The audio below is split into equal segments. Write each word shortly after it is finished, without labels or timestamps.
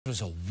It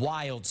was a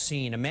wild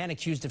scene. A man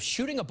accused of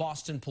shooting a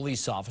Boston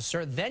police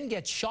officer, then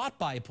gets shot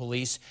by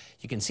police.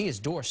 You can see his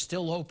door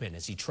still open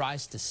as he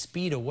tries to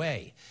speed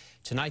away.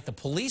 Tonight, the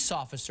police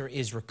officer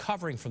is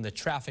recovering from the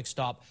traffic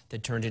stop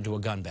that turned into a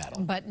gun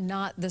battle. But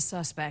not the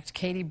suspect.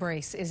 Katie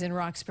Brace is in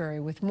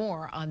Roxbury with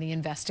more on the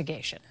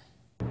investigation.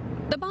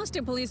 The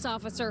Boston police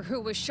officer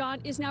who was shot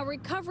is now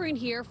recovering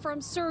here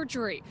from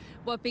surgery.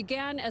 What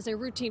began as a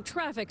routine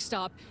traffic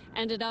stop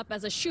ended up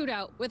as a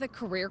shootout with a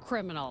career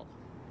criminal.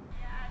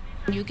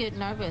 You get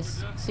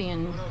nervous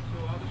seeing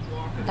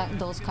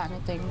those kind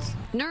of things.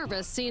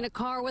 Nervous seeing a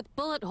car with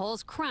bullet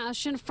holes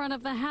crash in front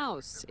of the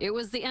house. It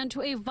was the end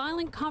to a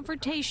violent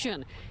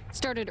confrontation. It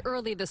started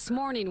early this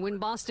morning when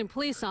Boston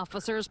police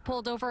officers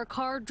pulled over a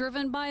car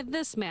driven by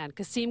this man,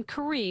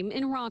 Kareem,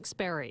 in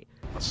Roxbury.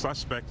 A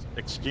suspect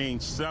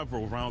exchanged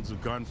several rounds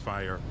of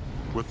gunfire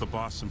with the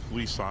Boston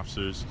police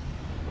officers,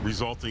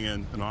 resulting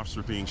in an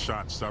officer being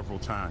shot several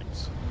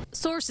times.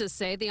 Sources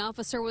say the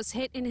officer was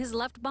hit in his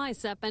left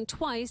bicep and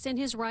twice in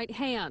his right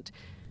hand.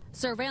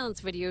 Surveillance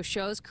video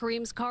shows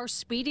Kareem's car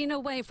speeding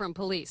away from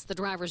police, the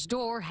driver's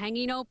door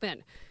hanging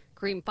open.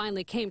 Kareem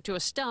finally came to a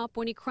stop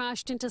when he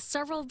crashed into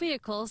several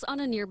vehicles on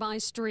a nearby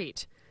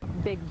street.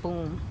 Big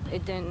boom.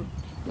 It didn't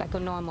like a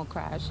normal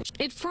crash.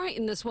 It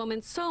frightened this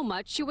woman so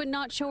much she would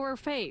not show her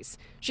face.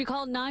 She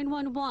called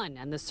 911,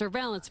 and the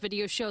surveillance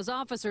video shows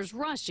officers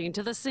rushing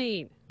to the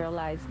scene.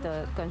 Realized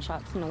the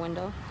gunshots in the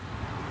window.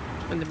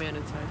 And the man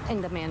inside.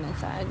 And the man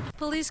inside.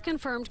 Police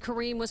confirmed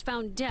Kareem was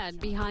found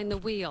dead behind the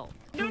wheel.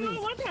 You know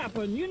what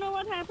happened? You know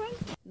what happened?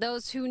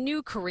 Those who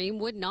knew Kareem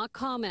would not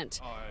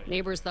comment.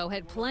 Neighbors, though,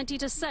 had plenty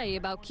to say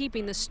about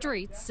keeping the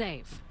streets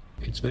safe.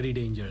 It's very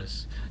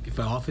dangerous. If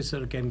an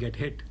officer can get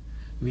hit,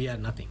 we are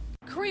nothing.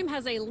 Kareem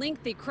has a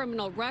lengthy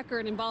criminal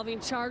record involving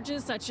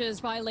charges such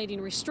as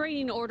violating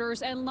restraining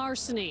orders and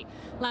larceny.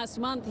 Last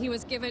month, he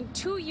was given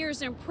 2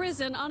 years in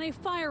prison on a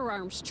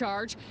firearms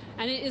charge,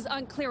 and it is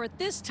unclear at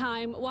this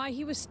time why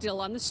he was still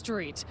on the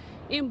street.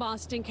 In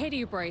Boston,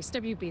 Katie Brace,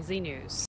 WBZ News.